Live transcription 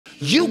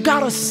you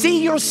gotta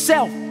see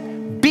yourself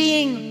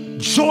being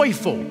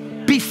joyful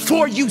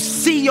before you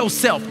see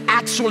yourself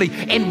actually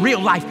in real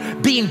life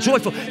being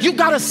joyful. You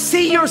gotta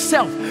see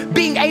yourself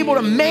being able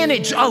to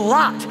manage a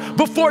lot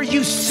before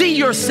you see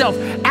yourself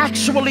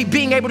actually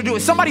being able to do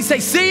it. Somebody say,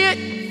 see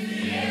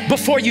it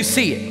before you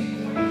see it.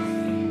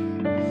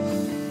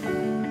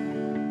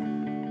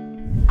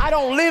 I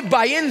don't live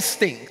by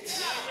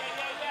instinct.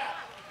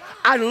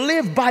 I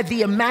live by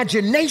the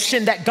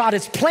imagination that God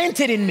has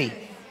planted in me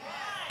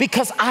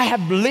because I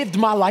have lived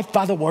my life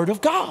by the word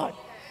of God.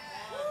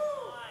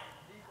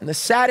 And the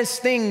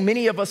saddest thing,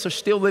 many of us are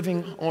still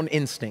living on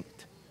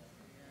instinct.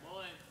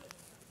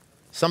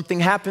 Something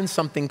happens,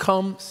 something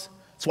comes.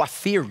 That's why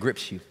fear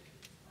grips you.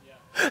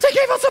 They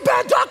gave us a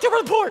bad doctor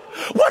report.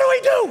 What do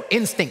we do?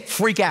 Instinct,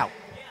 freak out.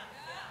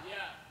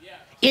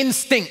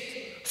 Instinct,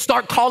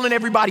 start calling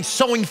everybody,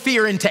 sowing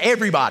fear into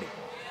everybody.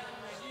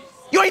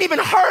 You ain't even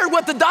heard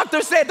what the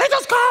doctor said. They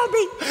just called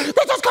me.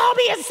 They just called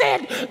me and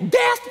said,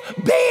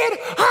 death, bed,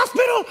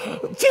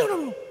 hospital,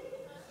 funeral.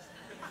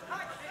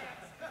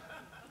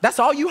 That's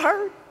all you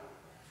heard?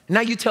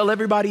 Now you tell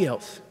everybody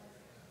else.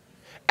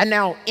 And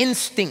now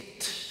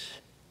instinct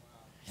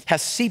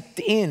has seeped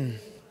in.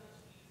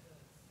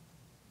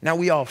 Now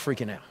we all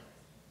freaking out.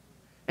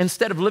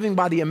 Instead of living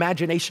by the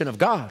imagination of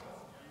God,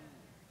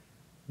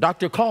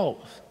 doctor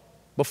calls,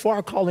 before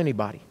I call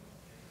anybody,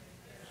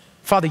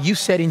 Father, you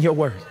said in your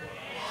word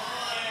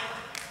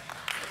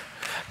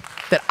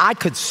that I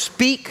could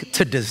speak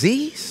to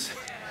disease.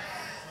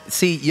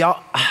 See,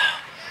 y'all,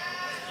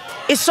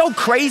 it's so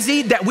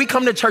crazy that we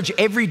come to church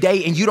every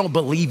day and you don't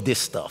believe this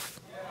stuff.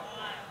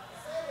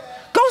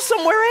 Go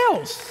somewhere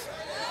else.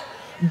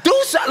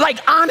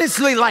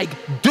 Honestly,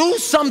 do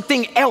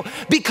something else.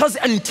 Because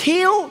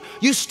until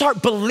you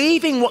start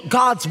believing what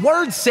God's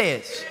word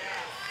says,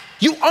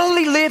 you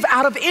only live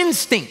out of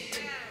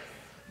instinct.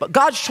 But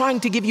God's trying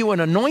to give you an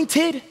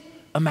anointed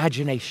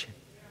imagination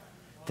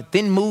that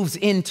then moves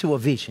into a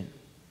vision,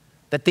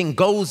 that then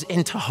goes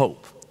into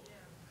hope,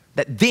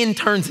 that then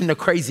turns into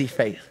crazy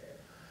faith.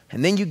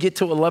 And then you get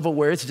to a level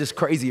where it's just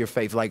crazier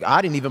faith. Like,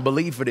 I didn't even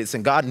believe for this,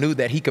 and God knew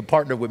that he could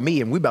partner with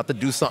me, and we're about to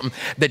do something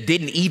that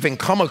didn't even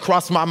come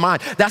across my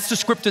mind. That's the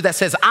scripture that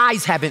says,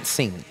 eyes haven't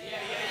seen,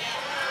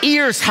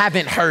 ears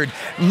haven't heard,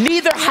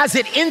 neither has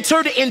it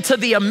entered into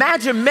the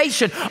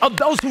imagination of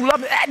those who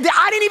love it.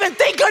 I didn't even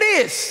think of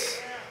this.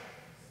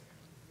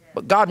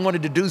 But God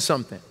wanted to do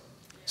something.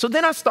 So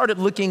then I started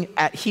looking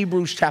at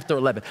Hebrews chapter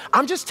 11.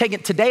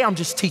 Today I'm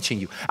just teaching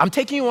you. I'm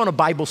taking you on a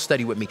Bible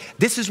study with me.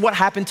 This is what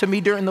happened to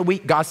me during the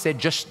week. God said,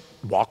 just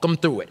walk them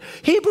through it.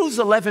 Hebrews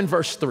 11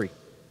 verse 3.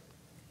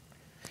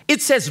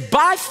 It says,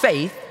 by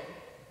faith,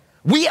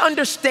 we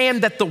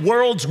understand that the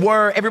worlds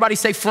were, everybody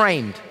say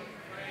framed.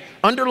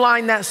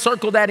 Underline that,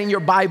 circle that in your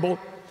Bible.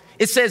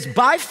 It says,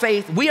 by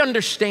faith, we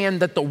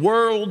understand that the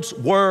worlds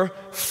were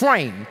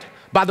framed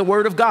by the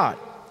word of God,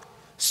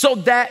 so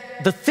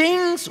that the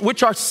things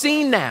which are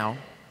seen now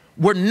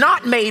were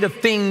not made of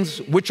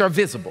things which are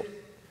visible.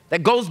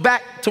 That goes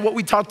back to what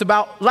we talked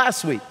about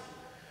last week,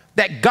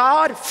 that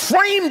God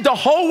framed the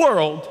whole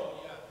world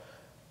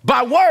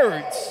by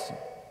words,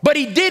 but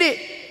he did it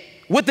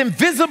with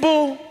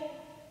invisible.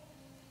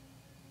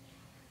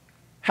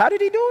 How did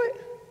he do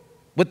it?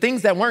 With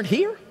things that weren't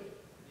here,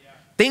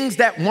 things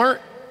that weren't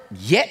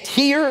yet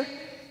here.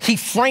 He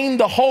framed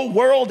the whole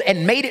world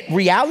and made it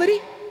reality.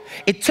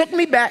 It took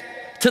me back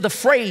to the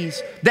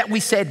phrase that we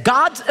said,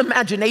 God's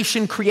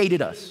imagination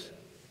created us.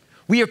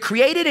 We are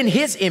created in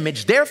his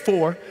image,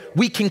 therefore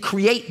we can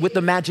create with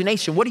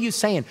imagination. What are you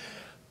saying?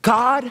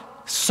 God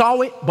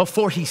saw it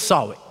before he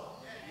saw it.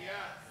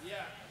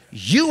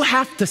 You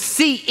have to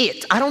see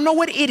it. I don't know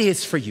what it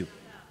is for you,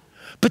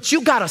 but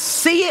you gotta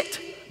see it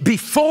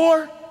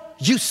before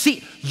you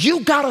see. You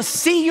gotta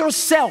see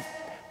yourself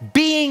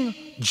being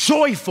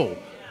joyful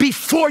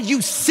before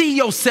you see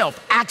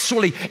yourself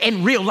actually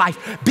in real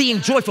life being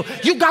joyful.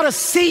 You gotta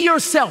see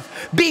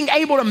yourself being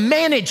able to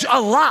manage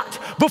a lot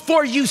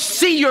before you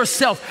see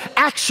yourself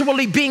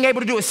actually being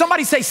able to do it.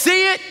 Somebody say,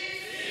 see it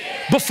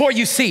before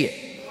you see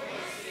it.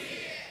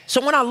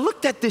 So when I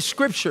looked at this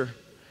scripture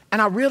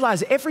and I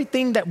realized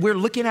everything that we're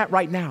looking at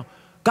right now,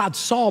 God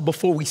saw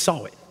before we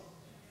saw it.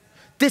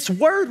 This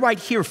word right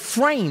here,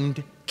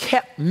 framed,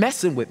 kept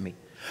messing with me.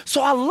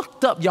 So I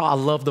looked up, y'all, I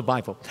love the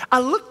Bible.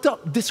 I looked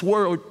up this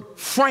word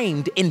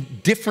framed in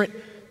different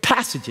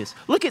passages.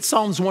 Look at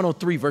Psalms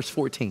 103, verse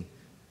 14.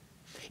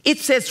 It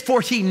says, for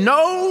he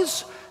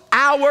knows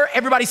our,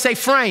 everybody say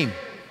frame.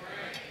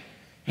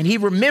 And he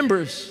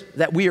remembers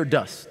that we are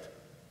dust.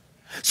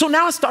 So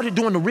now I started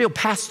doing the real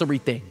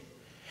pastory thing.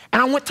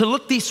 And I went to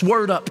look this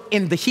word up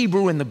in the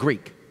Hebrew and the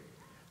Greek.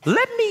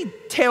 Let me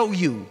tell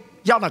you,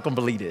 y'all not gonna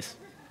believe this.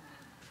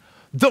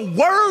 The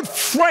word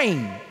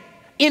frame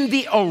in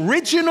the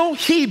original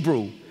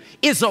Hebrew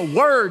is a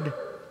word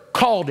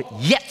called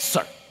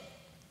yetzer.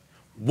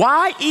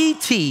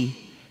 Y-E-T-S-E-R,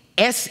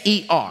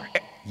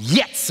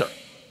 yetzer.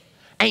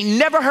 Ain't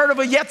never heard of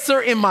a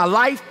yetzer in my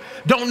life.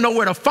 Don't know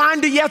where to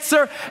find a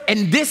yetzer,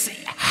 and this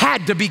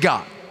had to be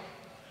God.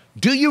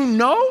 Do you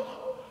know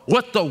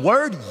what the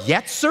word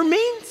yetzer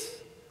means?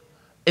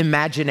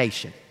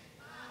 Imagination.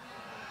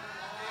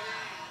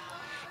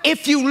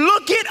 If you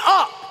look it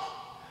up,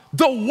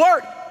 the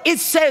word, it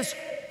says,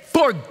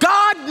 for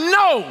God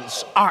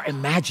knows our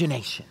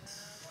imaginations.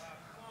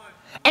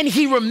 And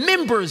he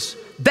remembers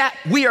that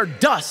we are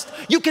dust.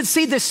 You can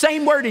see the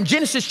same word in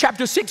Genesis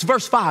chapter 6,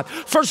 verse 5.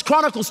 1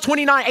 Chronicles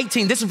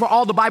 29:18. This is for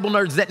all the Bible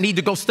nerds that need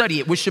to go study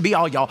it, which should be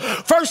all y'all.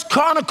 1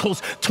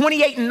 Chronicles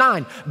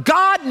 28:9.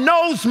 God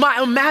knows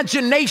my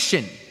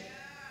imagination.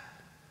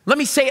 Let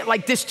me say it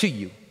like this to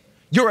you.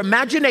 Your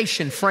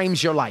imagination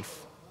frames your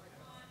life.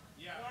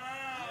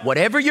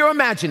 Whatever you're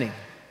imagining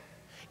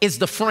is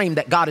the frame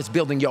that God is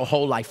building your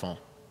whole life on.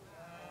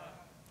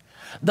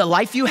 The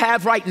life you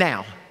have right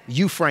now,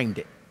 you framed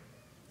it.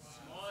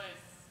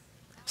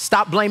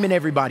 Stop blaming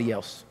everybody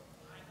else.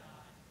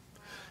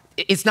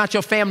 It's not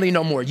your family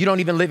no more. You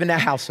don't even live in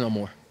that house no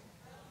more.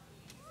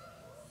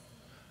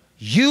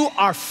 You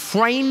are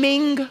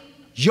framing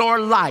your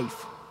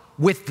life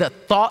with the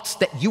thoughts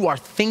that you are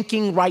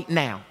thinking right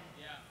now.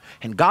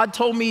 And God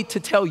told me to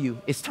tell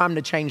you it's time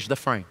to change the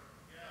frame.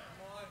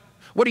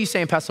 What are you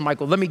saying, Pastor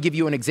Michael? Let me give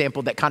you an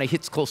example that kind of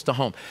hits close to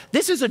home.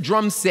 This is a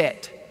drum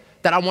set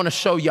that I want to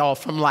show y'all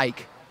from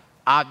like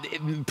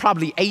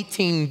probably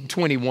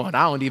 1821.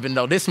 I don't even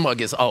know. This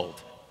mug is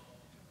old.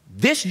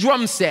 This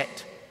drum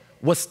set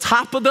was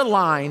top of the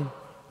line,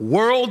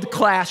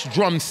 world-class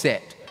drum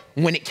set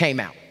when it came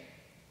out.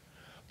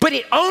 But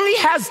it only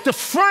has the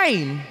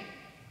frame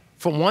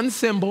for one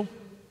cymbal,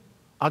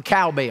 a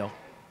cowbell,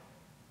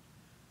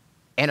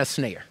 and a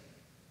snare.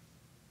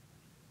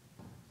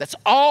 That's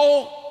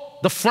all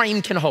the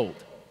frame can hold.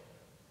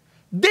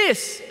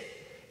 This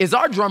is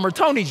our drummer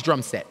Tony's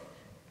drum set.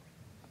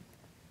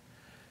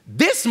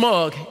 This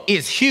mug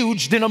is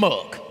huge than a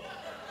mug.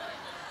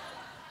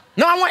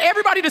 Now I want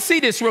everybody to see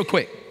this real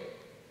quick.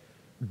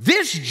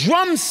 This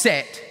drum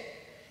set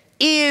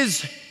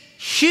is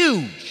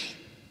huge.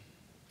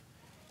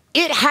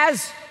 It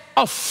has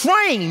a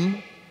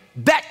frame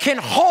that can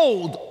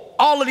hold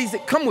all of these.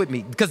 Come with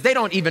me, because they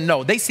don't even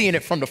know. They seeing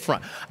it from the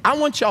front. I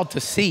want y'all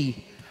to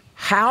see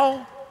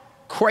how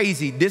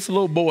crazy this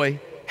little boy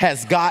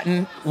has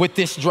gotten with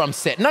this drum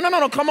set.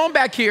 No, come on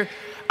back here.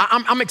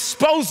 I'm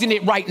exposing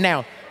it right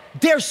now.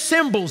 There's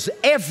cymbals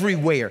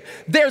everywhere.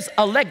 There's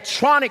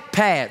electronic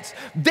pads.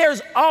 There's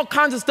all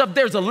kinds of stuff.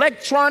 There's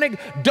electronic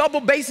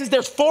double basses.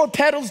 There's 4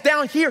 pedals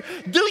down here.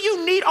 Do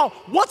you need all?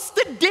 What's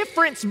the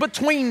difference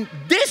between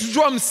this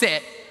drum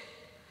set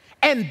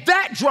and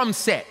that drum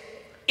set?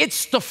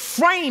 It's the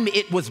frame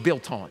it was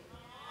built on.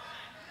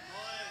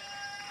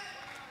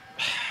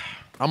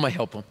 I'm gonna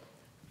help him.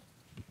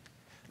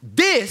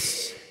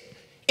 This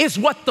is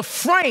what the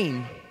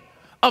frame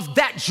of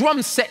that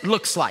drum set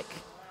looks like.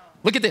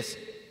 Look at this.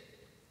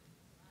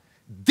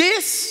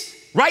 This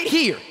right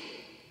here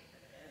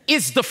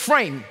is the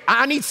frame.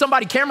 I need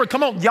somebody, camera,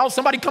 come on. Y'all,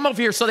 somebody come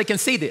over here so they can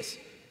see this.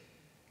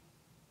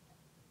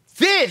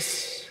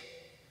 This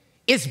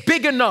is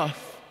big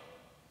enough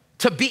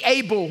to be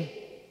able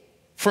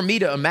for me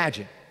to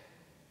imagine.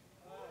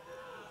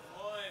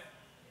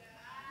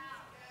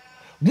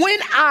 When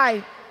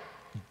I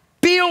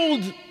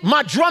build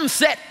my drum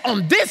set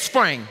on this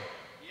frame,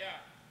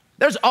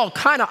 there's all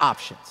kind of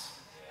options.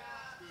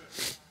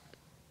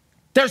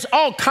 There's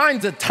all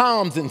kinds of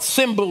toms and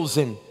cymbals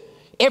and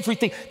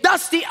everything.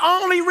 That's the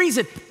only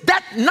reason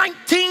that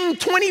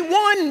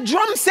 1921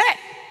 drum set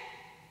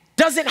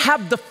doesn't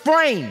have the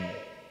frame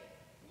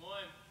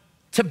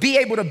to be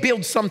able to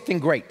build something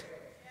great.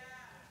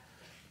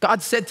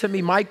 God said to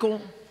me,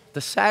 Michael, the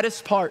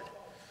saddest part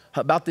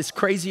about this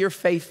crazier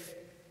faith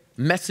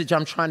message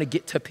I'm trying to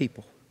get to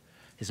people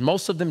is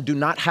most of them do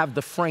not have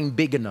the frame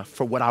big enough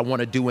for what I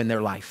want to do in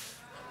their life.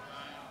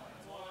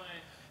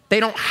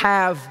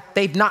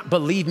 They've not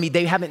believed me.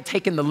 They haven't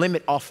taken the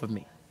limit off of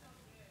me.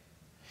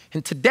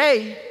 And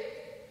today,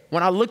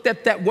 when I looked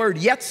at that word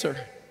yetzer,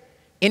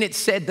 and it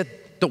said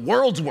that the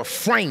worlds were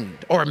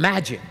framed or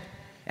imagined,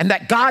 and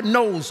that God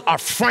knows our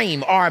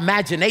frame, our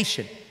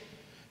imagination.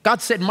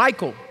 God said,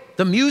 Michael,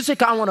 the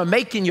music I want to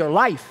make in your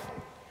life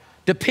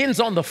depends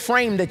on the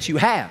frame that you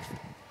have.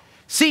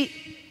 See,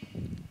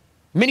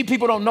 many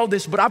people don't know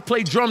this, but I've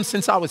played drums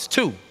since I was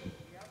 2.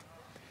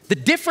 The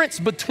difference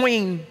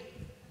between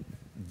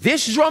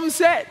this drum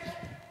set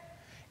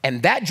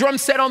and that drum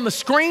set on the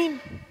screen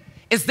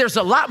is there's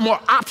a lot more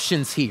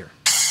options here.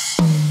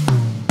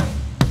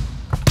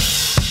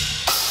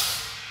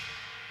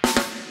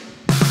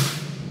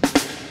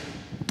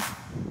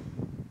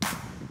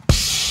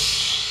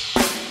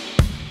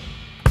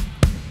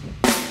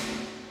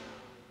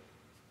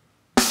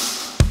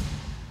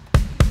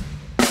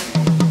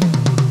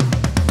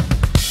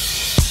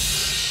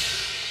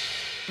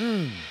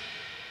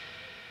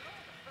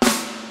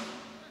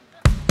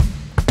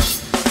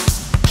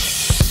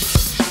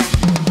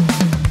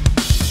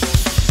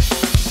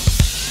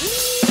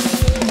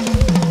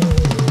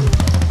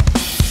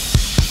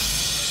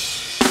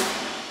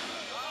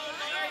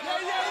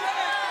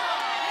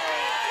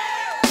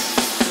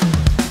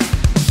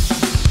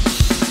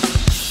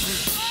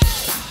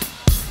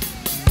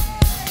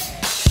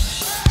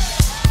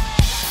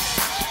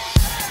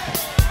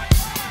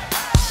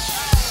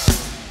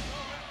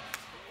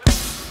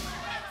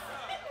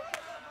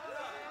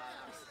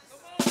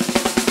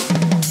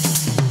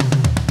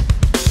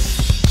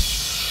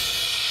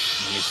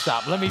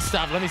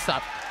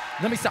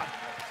 stop.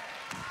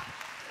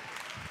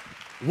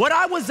 What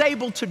I was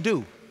able to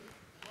do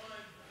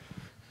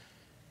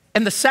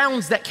and the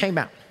sounds that came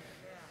out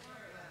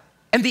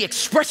and the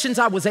expressions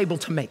I was able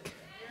to make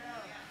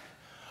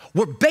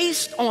were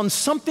based on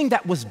something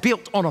that was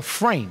built on a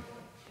frame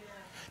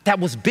that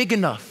was big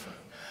enough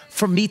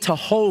for me to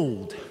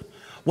hold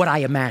what I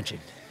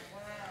imagined.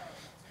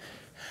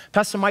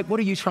 Pastor Mike, what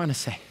are you trying to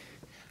say?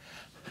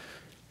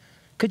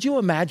 Could you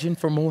imagine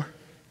for more?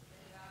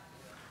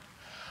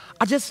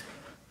 I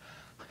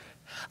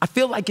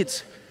feel like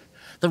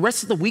the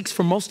rest of the weeks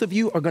for most of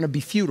you are gonna be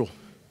futile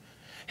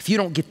if you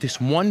don't get this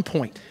one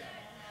point.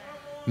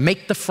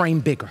 Make the frame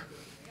bigger.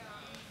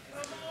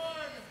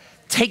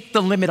 Take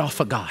the limit off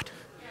of God.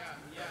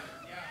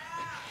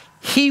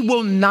 He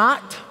will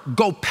not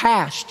go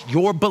past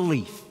your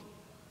belief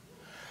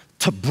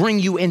to bring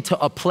you into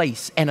a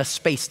place and a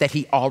space that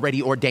he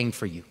already ordained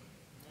for you.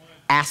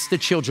 Ask the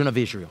children of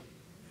Israel.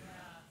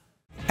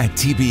 At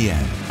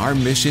TBN, our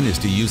mission is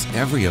to use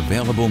every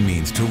available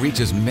means to reach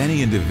as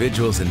many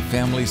individuals and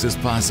families as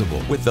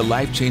possible with the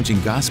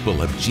life-changing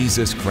gospel of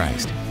Jesus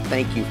Christ.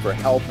 Thank you for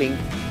helping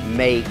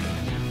make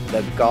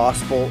the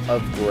gospel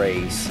of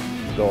grace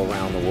go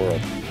around the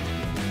world.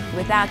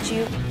 Without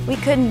you, we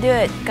couldn't do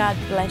it. God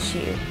bless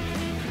you.